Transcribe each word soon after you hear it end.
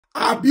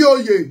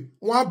Abioye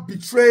want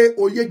betray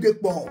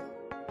Oyedepo.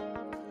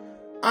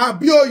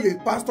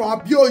 Abioye, Pastor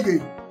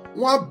Abioye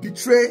want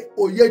betray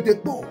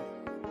Oyedepo.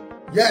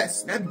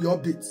 Yes, that's the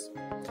update.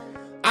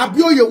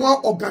 Abioye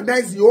want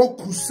organize your own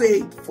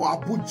crusade for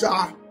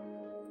Abuja.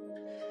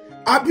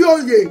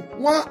 Abioye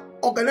want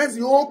organize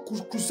your own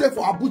crusade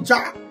for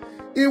Abuja.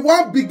 He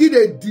want begin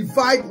a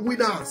divide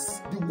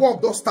winners. The war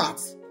don't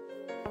start.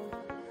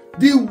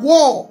 The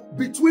war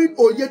between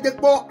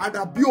Oyedepo and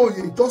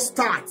Abioye just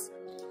starts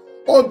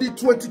on the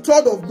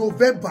 23rd of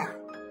November.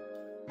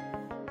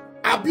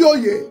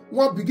 Abioye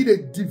want begin a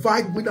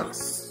divide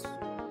winners.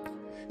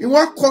 He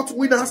want cut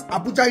winners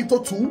Abuja into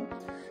two.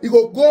 He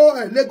go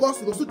Lagos,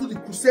 he go still do the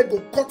crusade, go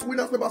cut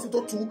winners members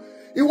into two.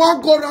 He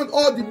want go around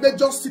all the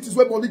major cities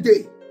where money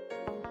day.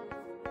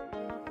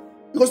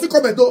 He go still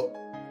come and do.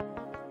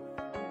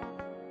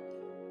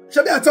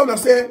 Shall I tell you,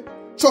 say,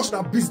 church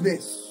na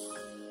business.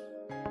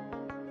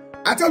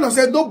 I tell you,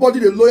 say, nobody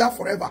the lawyer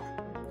forever.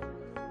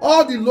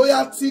 All the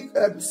loyalty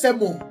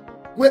sermon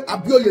where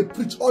Abioye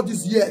preach all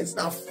these years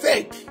now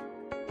fake.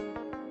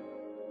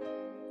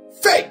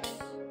 Fake.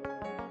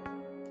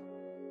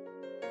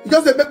 He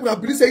just make me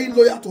believe saying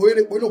loyal to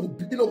Oyedepo,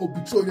 you know, go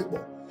betray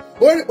Oyedepo.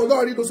 Oyedepo don't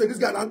already know say this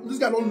guy not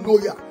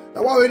lawyer.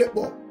 Now why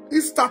Oyedepo? He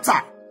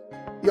starter.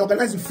 He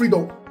organize the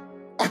freedom.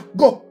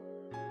 Go.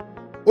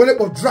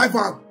 Oyedepo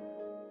driver.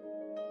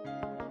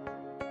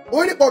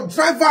 Oyedepo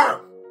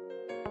driver.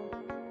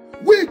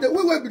 We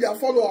will be their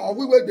follower,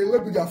 we will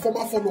be their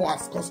former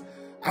followers, because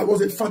I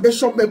was a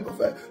foundation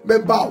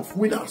member of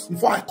Winners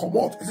before I come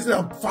out. This is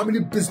a family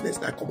business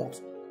that I come out.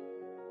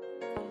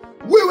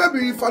 We will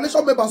be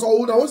foundation members of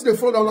Winners. Once they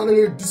follow down and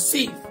they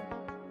deceive.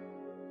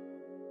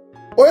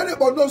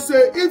 Oyedepo don't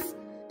say if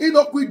he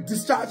not quit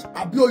discharge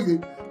Abioye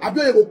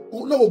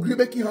will not agree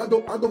making hand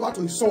over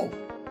to his son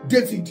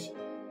David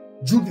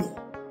Jr.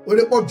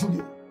 Oyedepo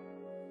Jr.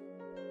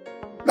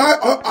 Now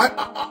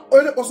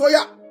Oyedepo so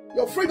yeah,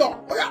 your freedom.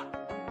 Oh yeah.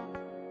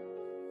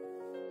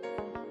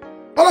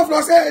 All of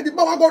us say the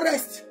man go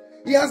rest.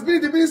 He has been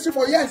in the ministry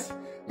for years.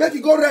 Make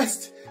he go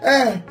rest.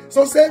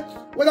 So say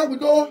whether we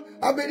know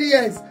how many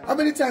years, how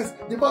many times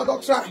the man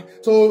don't try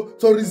to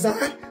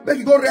resign. Make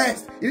he go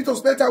rest. He needs to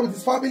spend time with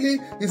his family,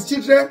 his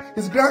children,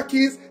 his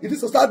grandkids. He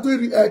needs to start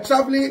doing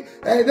traveling.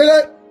 And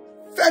then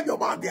fed your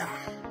man there.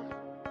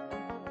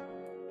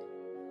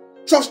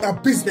 Church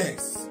and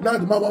business. Now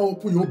the man will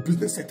open your own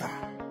business center.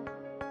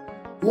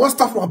 You want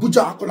stuff from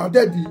Abuja,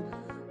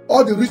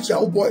 all the rich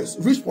old boys,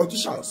 rich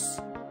politicians,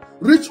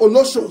 rich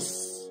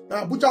Oloshos,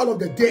 Abuja all of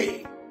the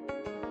day.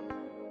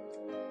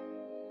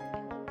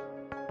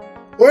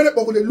 When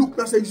they look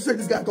and say, you say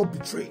this guy got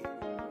betrayed.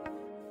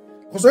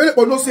 Because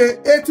when they say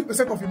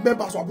 80% of the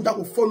members of Abuja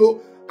will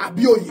follow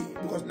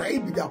Abioye, because now he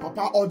be their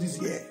papa all these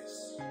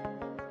years.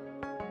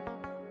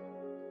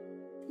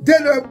 They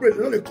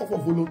don't come for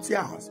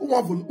volunteers. Who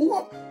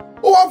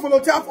want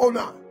volunteer for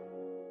now?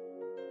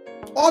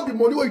 All the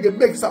money they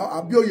make is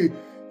Abioye.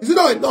 Is it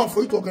not enough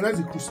for you to organize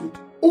a crusade?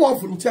 Who want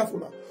volunteer for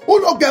now? Who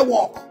don't get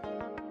work?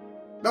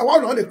 Now why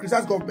not they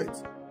criticize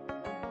government?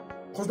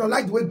 Because they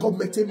like the way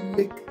government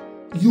make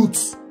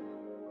youth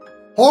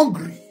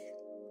hungry.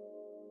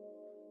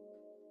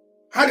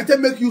 How they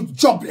make youth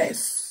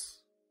jobless?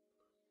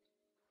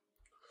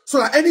 So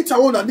that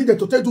anytime one needed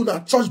to do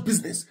that church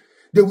business,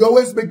 they will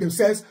always make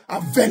themselves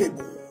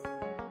available.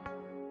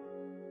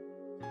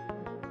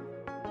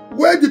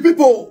 Where the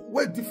people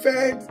will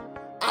defend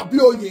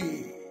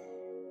Abioye.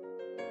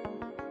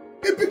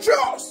 He betrayed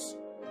us.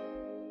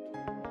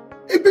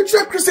 He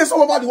betrayed Christians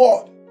all over the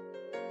world.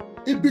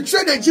 He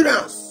betrayed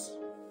Nigerians.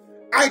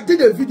 I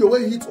did a video where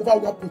he hit over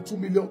 1.2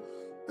 million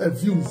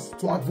views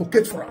to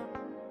advocate for him.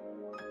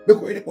 Make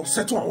Oyedepo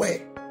settle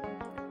away.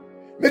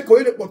 Make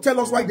Oyedepo tell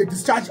us why they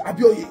discharge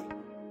Abioye.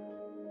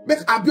 Make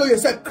Abioye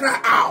say cry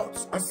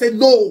out and say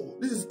no,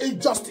 this is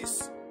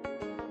injustice.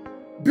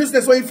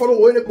 Business where he follow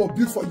Oyedepo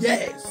built for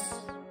years.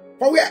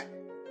 For where?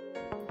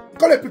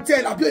 Gonna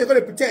pretend, Abioye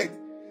gonna pretend.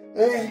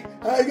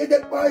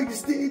 Oyedepo is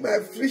still my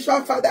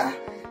spiritual father.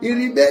 He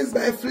remains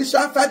my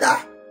spiritual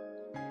father.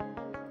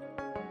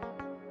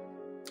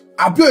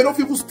 Abioye don't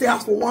even stay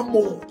out for 1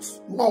 month.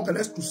 You want to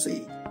organize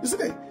crusade. You see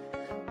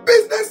that?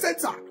 Business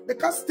center. They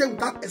can't stay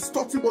without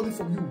extorting money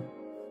from you.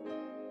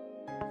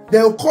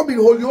 They'll come in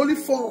holy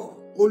form.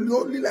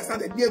 Holy like how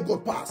they near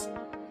God pass.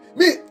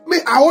 Me,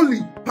 I only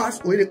pass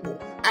Oyedepo.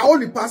 I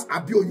only pass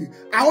Abioye.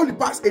 I only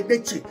pass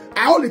Eneche.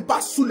 I only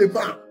pass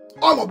Suleiman.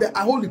 All of them,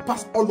 I only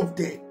pass all of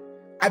them.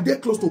 I they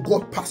close to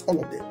God pass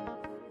all of them.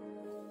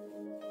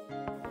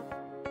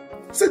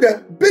 See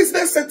the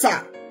business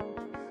center.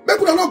 Make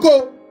we not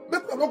go.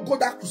 Make we not go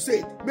that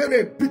crusade. Make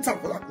we beat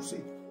up for that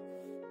crusade.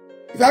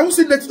 If I will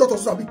see native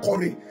doctors I'll be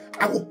calling,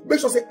 I will make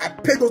sure say I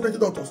pay those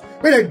native doctors.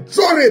 Make they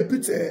draw a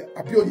bit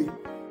Abioye.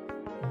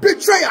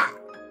 Betrayer.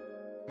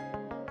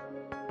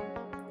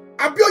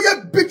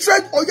 Abioye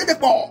betrayed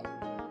Oyedepo.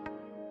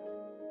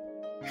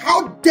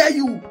 How dare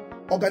you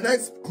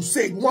organize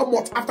crusade 1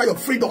 month after your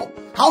freedom?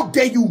 How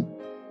dare you?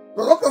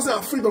 No, not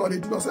say freedom, or they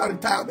do not say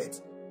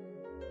retirement.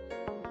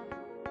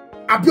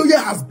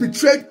 Abioye has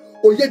betrayed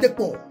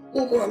Oyedepo.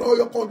 Oh, more than all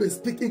your come, they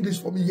speak English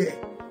for me here.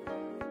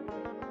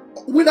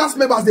 Winners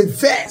members, they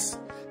verse.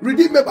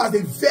 Redeem members,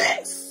 they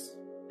verse.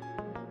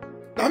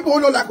 Now, people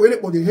don't like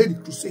Oyedepo, they hate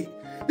the crusade.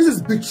 This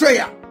is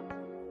betrayal.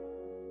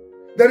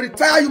 They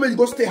retire you when you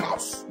go stay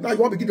house. Now you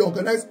want to begin the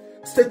organized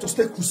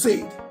state-to-state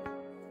crusade.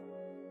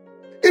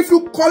 If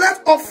you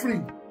collect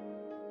offering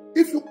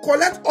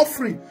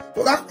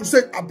for that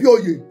crusade,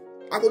 Abioye,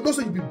 I will know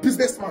say you be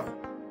businessman.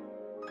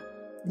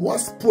 You want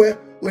to spoil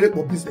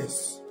Oyedepo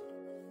business.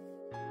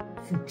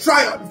 If you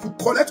try and if you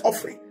collect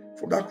offering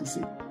from that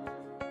crusade,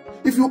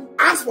 if you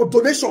ask for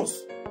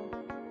donations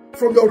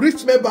from your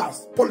rich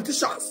members,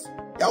 politicians,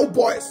 Yahoo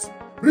boys,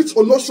 rich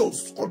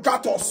Oloshos,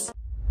 contractors.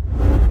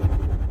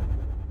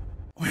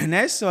 When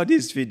I saw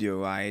this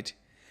video, right,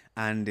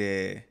 and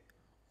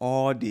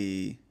all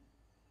the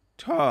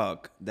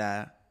talk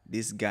that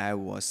this guy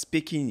was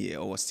speaking here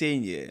or was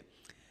saying here,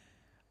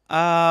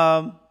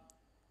 I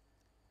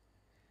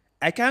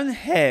can't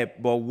help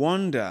but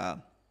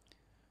wonder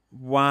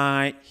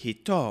why he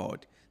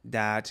thought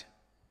that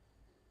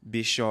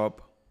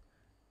Bishop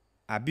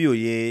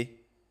Abioye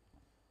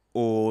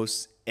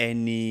owes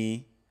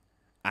any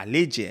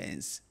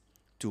allegiance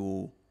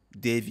to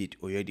David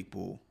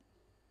Oyedepo.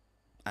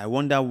 I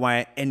wonder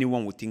why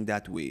anyone would think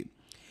that way.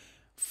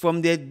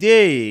 From the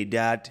day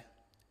that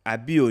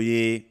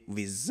Abioye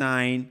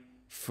resigned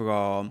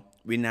from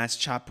Winners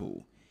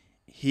Chapel,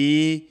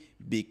 he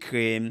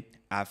became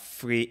a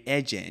free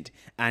agent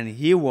and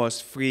he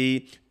was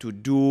free to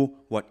do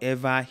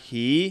whatever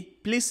he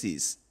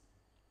pleases.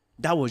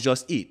 That was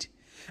just it.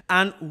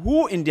 And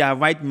who in their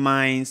right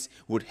minds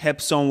would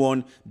help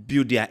someone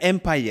build their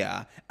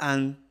empire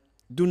and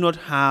do not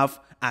have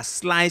a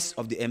slice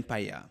of the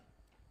empire?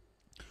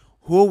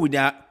 Who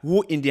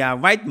in their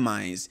right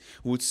minds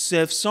would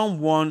serve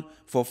someone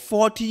for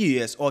 40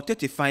 years or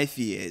 35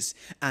 years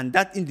and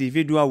that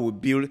individual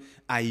would build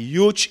a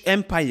huge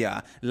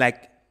empire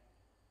like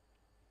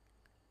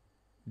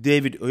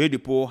David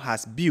Oyedepo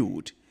has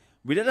built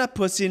without that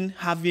person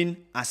having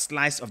a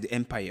slice of the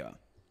empire?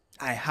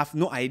 I have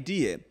no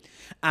idea.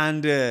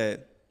 And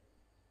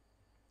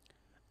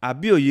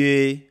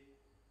Abioye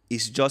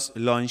is just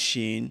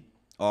launching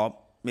or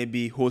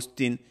maybe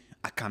hosting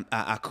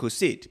a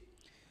crusade.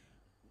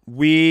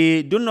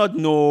 We do not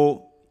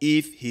know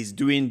if he's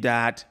doing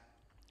that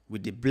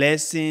with the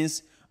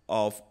blessings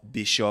of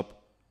Bishop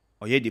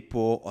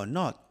Oyedepo or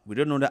not. We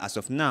don't know that as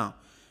of now.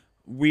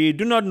 We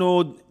do not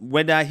know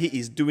whether he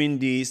is doing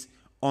this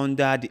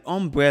under the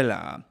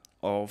umbrella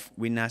of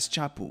Winners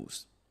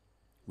Chapels.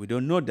 We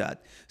don't know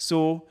that.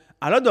 So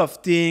a lot of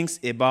things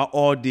about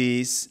all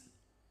this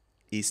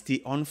is still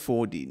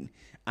unfolding,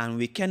 and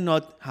we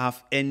cannot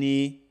have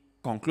any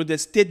concluded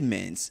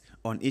statements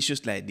on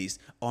issues like this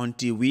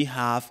until we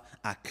have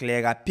a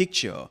clearer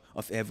picture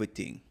of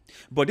everything.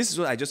 But this is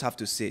what I just have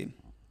to say.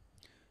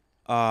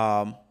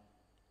 Abioye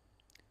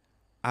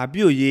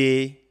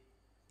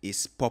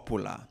is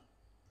popular.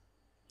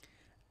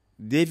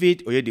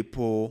 David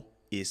Oyedepo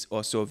is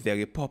also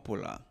very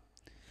popular,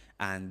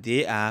 and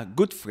they are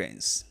good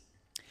friends.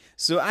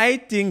 So I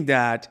think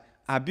that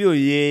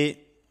Abioye,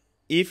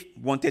 if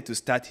wanted to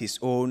start his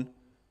own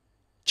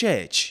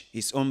church,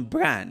 his own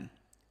brand,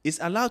 is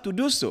allowed to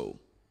do so.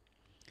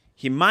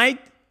 He might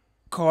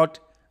cut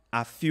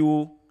a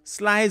few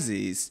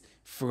slices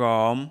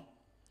from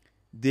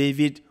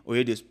David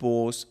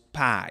Oyedepo's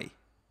pie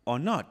or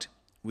not.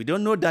 We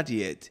don't know that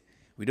yet.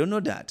 We don't know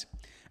that.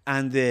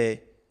 And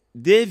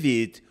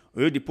David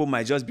Oyedepo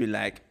might just be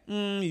like,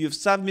 you've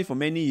served me for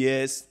many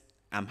years.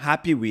 I'm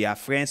happy we are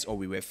friends or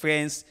we were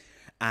friends.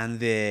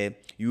 And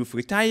you've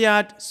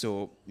retired,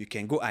 so you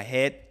can go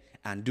ahead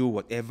and do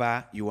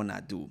whatever you want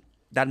to do.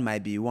 That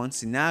might be one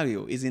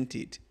scenario, isn't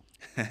it?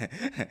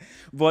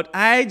 But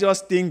I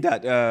just think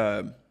that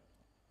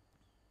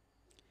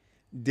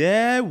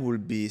there will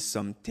be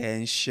some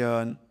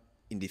tension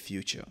in the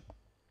future.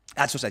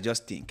 That's what I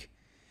just think.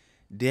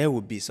 There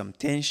will be some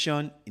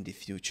tension in the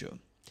future.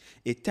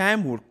 A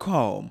time will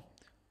come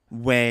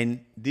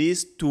when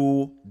these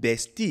two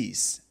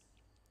besties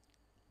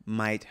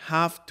might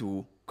have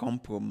to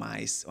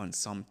compromise on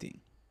something.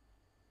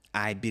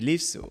 I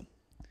believe so.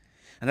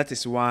 And that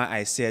is why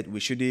I said we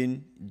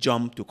shouldn't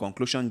jump to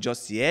conclusion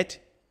just yet.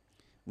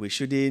 We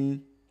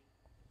shouldn't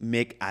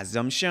make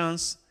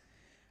assumptions.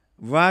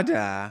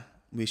 Rather,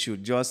 we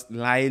should just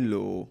lie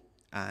low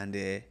and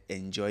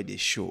enjoy the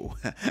show.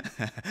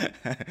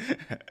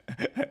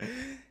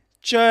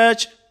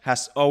 Church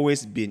has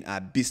always been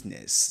a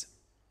business.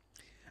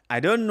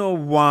 I don't know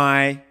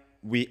why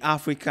we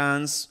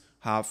Africans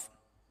have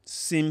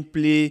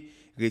simply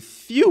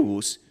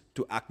refused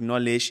to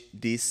acknowledge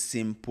this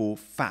simple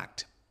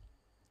fact.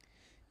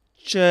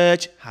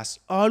 Church has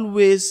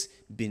always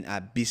been a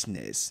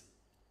business.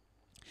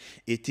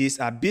 It is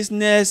a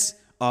business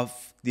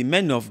of the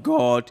men of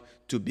God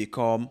to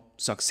become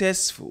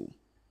successful.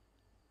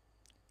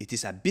 It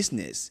is a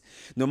business.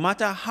 No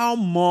matter how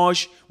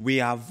much we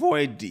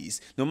avoid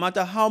this, no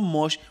matter how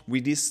much we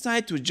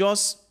decide to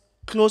just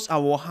close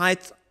our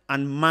hearts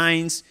and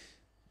minds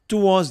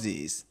towards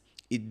this,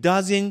 it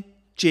doesn't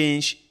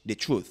change the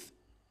truth.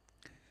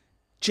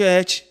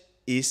 Church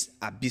is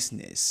a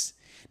business.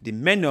 The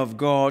men of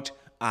God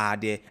are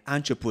the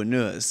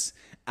entrepreneurs,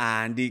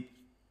 and the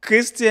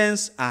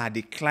Christians are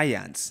the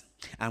clients.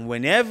 And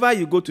whenever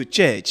you go to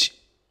church,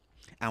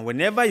 and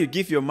whenever you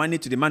give your money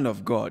to the man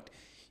of God,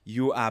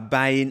 you are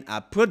buying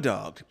a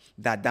product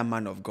that that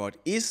man of God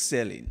is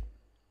selling.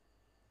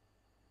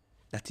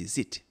 That is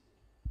it.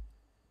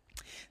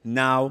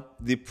 Now,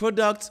 the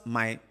product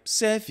might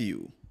serve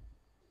you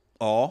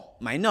or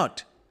might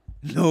not.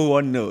 No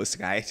one knows,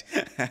 right?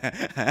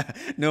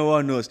 No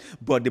one knows.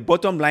 But the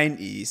bottom line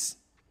is,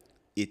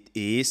 it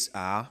is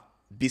a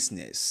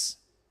business.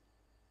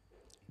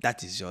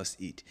 That is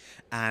just it.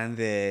 And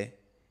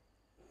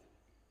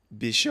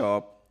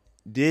Bishop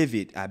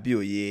David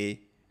Abioye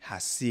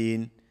has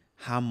seen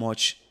how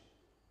much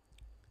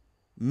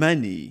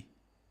money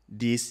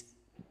this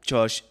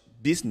church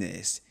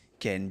business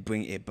can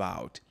bring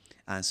about.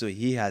 And so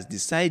he has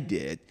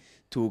decided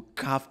to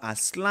carve a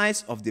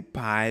slice of the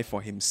pie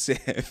for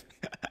himself.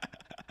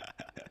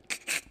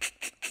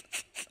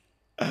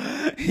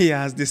 He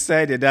has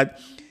decided that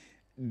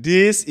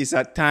this is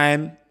a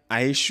time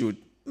I should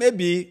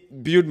maybe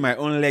build my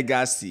own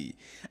legacy.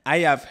 I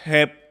have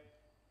helped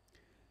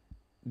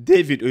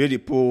David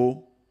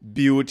Oyedepo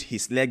build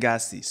his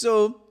legacy.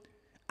 So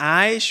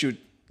I should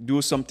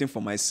do something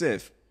for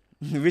myself,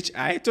 which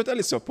I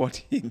totally support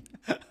him.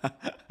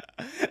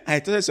 I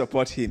totally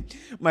support him.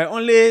 My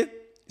only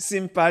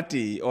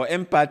sympathy or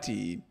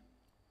empathy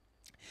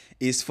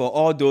is for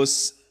all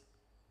those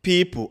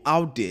people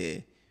out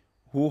there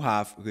who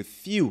have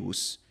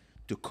refused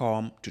to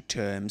come to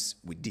terms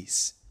with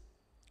this.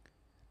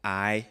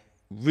 I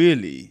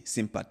really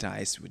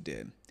sympathize with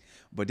them.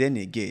 But then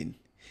again,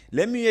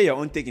 let me hear your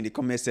own take in the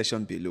comment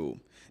section below.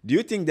 Do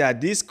you think that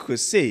this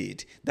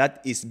crusade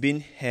that is being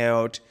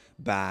held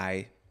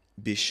by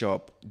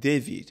Bishop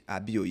David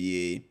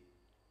Abioye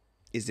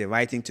is the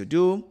right thing to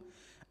do?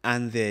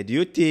 And do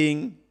you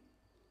think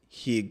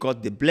he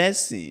got the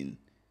blessing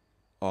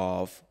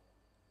of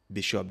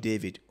Bishop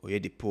David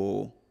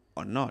Oyedepo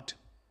or not?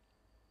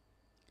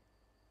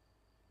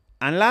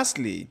 And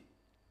lastly,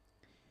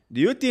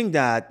 do you think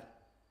that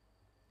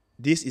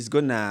this is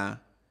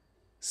gonna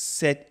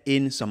set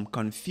in some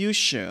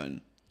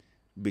confusion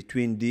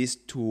between these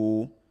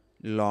two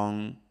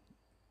long-time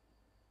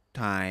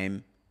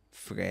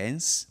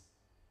friends?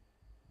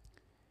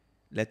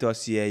 Let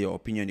us hear your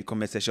opinion in the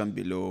comment section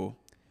below,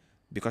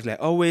 because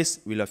like always,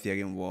 we love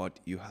hearing what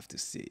you have to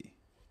say.